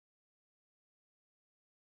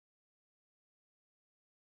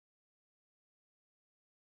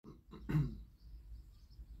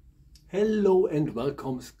Hello and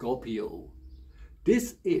welcome, Scorpio.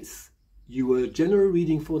 This is your general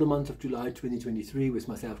reading for the month of July 2023 with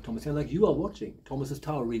myself, Thomas. And like you are watching Thomas's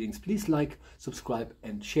Tarot readings, please like, subscribe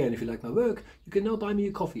and share. And if you like my work, you can now buy me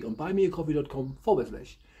a coffee on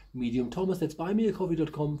buymeacoffee.com/Medium Thomas. That's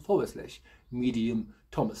buymeacoffee.com/Medium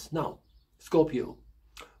Thomas. Now, Scorpio,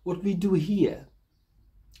 what we do here,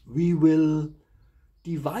 we will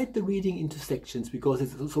divide the reading into sections because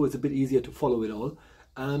it's a bit easier to follow it all.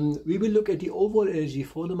 We will look at the overall energy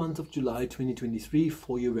for the month of July 2023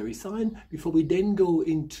 for your very sign before we then go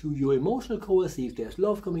into your emotional core, see if there's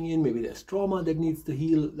love coming in, maybe there's trauma that needs to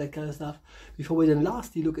heal, that kind of stuff, before we then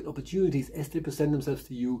lastly look at opportunities as they present themselves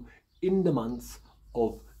to you in the month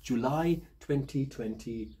of July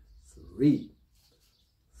 2023.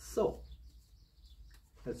 So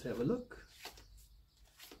let's have a look.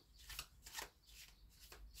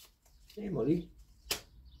 Hey Molly.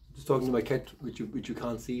 Just talking to my cat, which you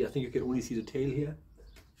can't see. I think you can only see the tail here.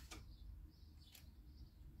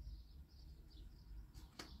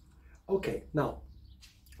 Okay, now,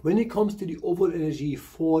 when it comes to the overall energy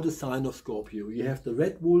for the sign of Scorpio, you have the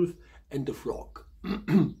red wolf and the frog.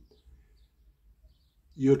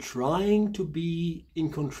 You're trying to be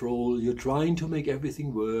in control, you're trying to make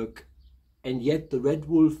everything work, and yet the red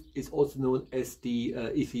wolf is also known as the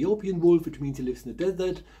Ethiopian wolf, which means he lives in the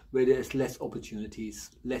desert where there's less opportunities,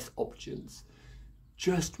 less options.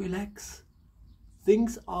 Just relax.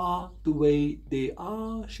 Things are the way they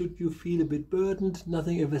are. Should you feel a bit burdened,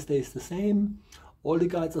 nothing ever stays the same. All the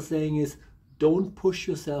guides are saying is don't push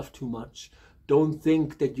yourself too much. Don't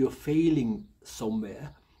think that you're failing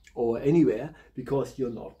somewhere or anywhere, because you're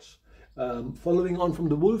not. Following on from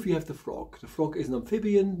the wolf, you have the frog. The frog is an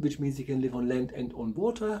amphibian, which means he can live on land and on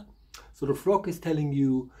water. So the frog is telling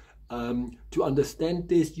you to understand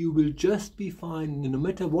this, you will just be fine. No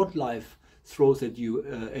matter what life throws at you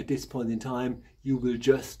at this point in time, you will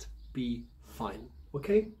just be fine.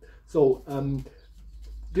 Okay? So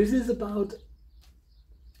this is about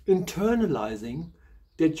internalizing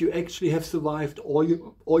that you actually have survived all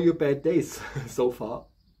your bad days so far.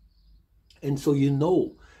 And so you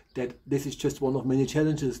know that this is just one of many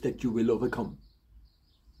challenges that you will overcome.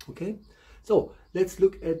 Okay, so let's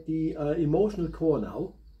look at the emotional core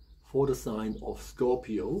now for the sign of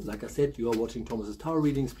Scorpio. Like I said, you are watching Thomas's Tarot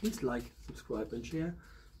readings. Please like, subscribe and share.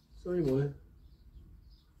 Sorry, boy.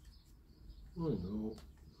 Oh no.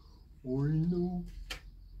 Oh no.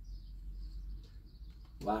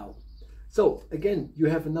 Wow. So again, you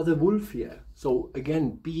have another wolf here. So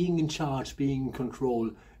again, being in charge, being in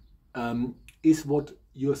control is what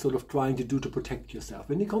you're sort of trying to do to protect yourself.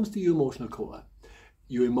 When it comes to your emotional core,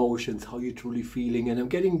 your emotions, how you're truly feeling, and I'm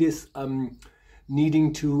getting this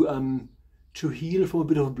needing to heal from a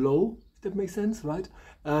bit of a blow, if that makes sense, right?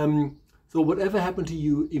 So whatever happened to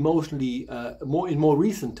you emotionally in more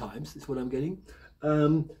recent times is what I'm getting.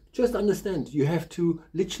 Just understand, you have to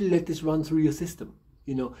literally let this run through your system.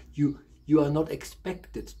 You know, you are not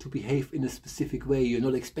expected to behave in a specific way. You're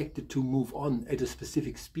not expected to move on at a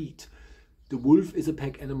specific speed. The wolf is a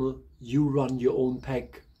pack animal. You run your own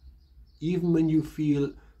pack, even when you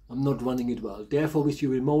feel I'm not running it well. Therefore, with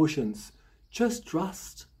your emotions, just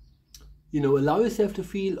trust. You know, allow yourself to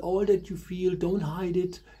feel all that you feel. Don't hide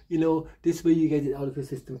it. You know, this way you get it out of your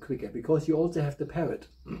system quicker, because you also have the parrot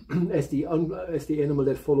as the animal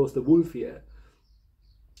that follows the wolf here.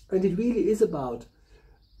 And it really is about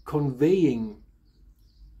conveying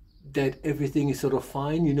that everything is sort of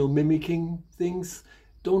fine, you know, mimicking things.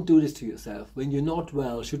 Don't do this to yourself. When you're not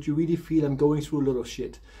well, should you really feel I'm going through a lot of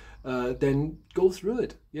shit, then go through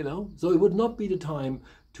it, you know. So it would not be the time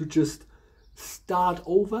to just start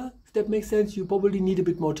over, if that makes sense. You probably need a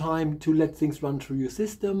bit more time to let things run through your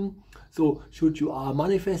system. So should you are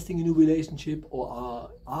manifesting a new relationship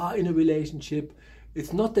or are in a relationship,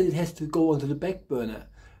 it's not that it has to go onto the back burner,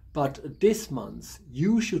 but this month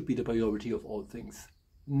you should be the priority of all things,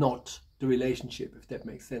 not the relationship, if that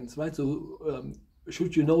makes sense, right? So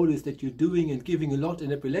should you notice that you're doing and giving a lot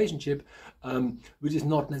in a relationship, which is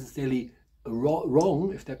not necessarily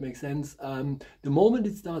wrong, if that makes sense, the moment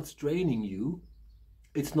it starts draining you,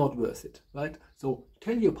 it's not worth it, right? So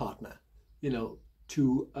tell your partner, you know,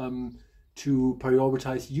 to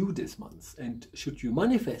prioritize you this month. And should you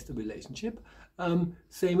manifest a relationship,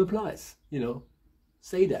 same applies, you know.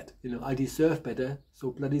 Say that, you know, I deserve better,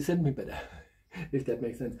 so bloody send me better, if that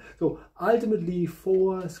makes sense. So ultimately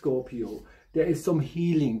for Scorpio, there is some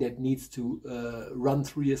healing that needs to run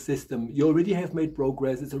through your system. You already have made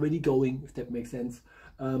progress, it's already going, if that makes sense.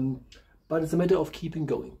 But it's a matter of keeping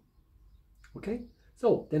going. Okay,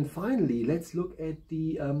 so then finally, let's look at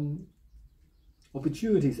the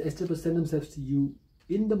opportunities as they present themselves to you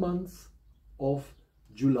in the month of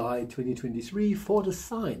July 2023 for the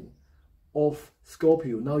sign of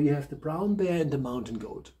Scorpio. Now you have the brown bear and the mountain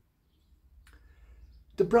goat.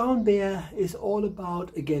 The brown bear is all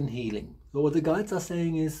about, again, healing. So what the guides are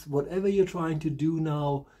saying is, whatever you're trying to do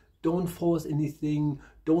now, don't force anything,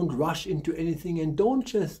 don't rush into anything, and don't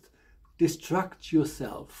just distract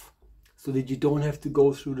yourself so that you don't have to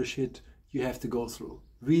go through the shit you have to go through.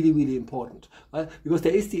 Really, really important. Because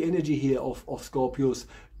there is the energy here of Scorpios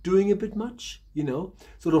doing a bit much, you know,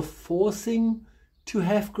 sort of forcing to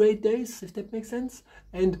have great days, if that makes sense.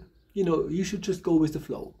 And, you know, you should just go with the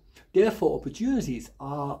flow. Therefore, opportunities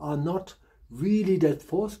are not really that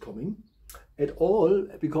forthcoming at all,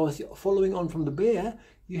 because following on from the bear,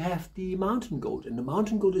 you have the mountain goat. And the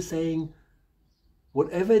mountain goat is saying,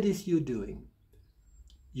 whatever it is you're doing,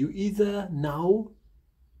 you either now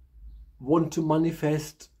want to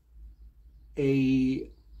manifest a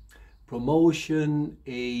promotion,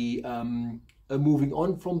 a moving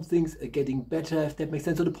on from things, a getting better, if that makes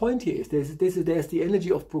sense. So the point here is there's the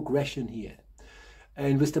energy of progression here.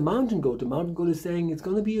 And with the mountain goat is saying it's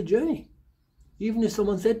going to be a journey. Even if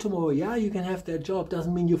someone said tomorrow, yeah, you can have that job,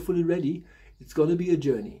 doesn't mean you're fully ready. It's going to be a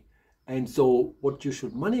journey. And so what you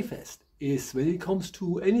should manifest is, when it comes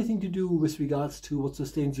to anything to do with regards to what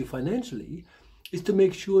sustains you financially, is to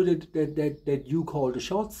make sure that you call the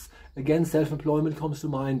shots. Again, self-employment comes to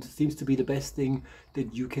mind, seems to be the best thing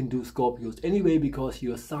that you can do, Scorpios. Anyway, because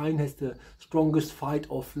your sign has the strongest fight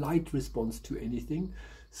or flight response to anything.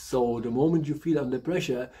 So the moment you feel under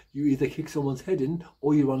pressure, you either kick someone's head in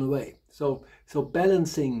or you run away. So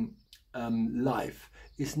balancing life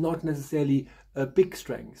is not necessarily a big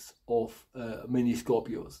strength of many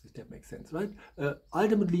Scorpios, if that makes sense, right?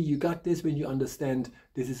 Ultimately, you got this when you understand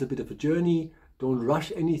this is a bit of a journey. Don't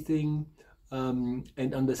rush anything,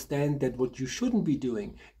 and understand that what you shouldn't be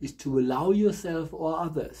doing is to allow yourself or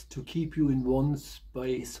others to keep you in one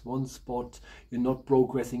space, one spot. You're not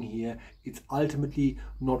progressing here. It's ultimately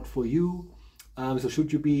not for you. So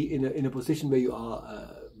should you be in a position where you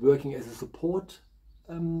are working as a support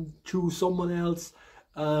to someone else,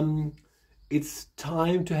 it's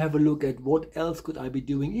time to have a look at what else could I be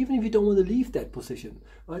doing, even if you don't want to leave that position,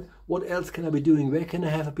 right? What else can I be doing? Where can I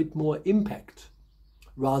have a bit more impact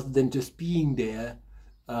rather than just being there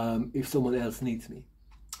if someone else needs me?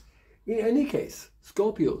 In any case,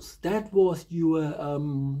 Scorpios, that was your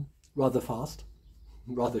rather fast,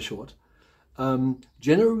 rather short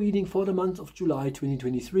general reading for the month of July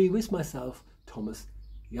 2023 with myself, Thomas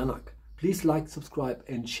Janak. Please like, subscribe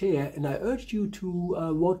and share, and I urge you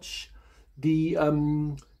to watch the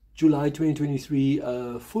July 2023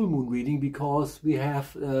 full moon reading, because we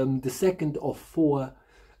have the second of 4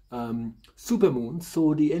 supermoons.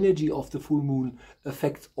 So the energy of the full moon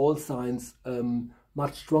affects all signs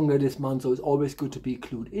much stronger this month, so it's always good to be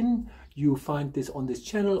clued in. You find this on this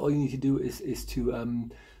channel. All you need to do is to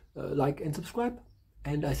like and subscribe,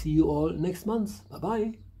 and I see you all next month. Bye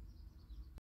bye.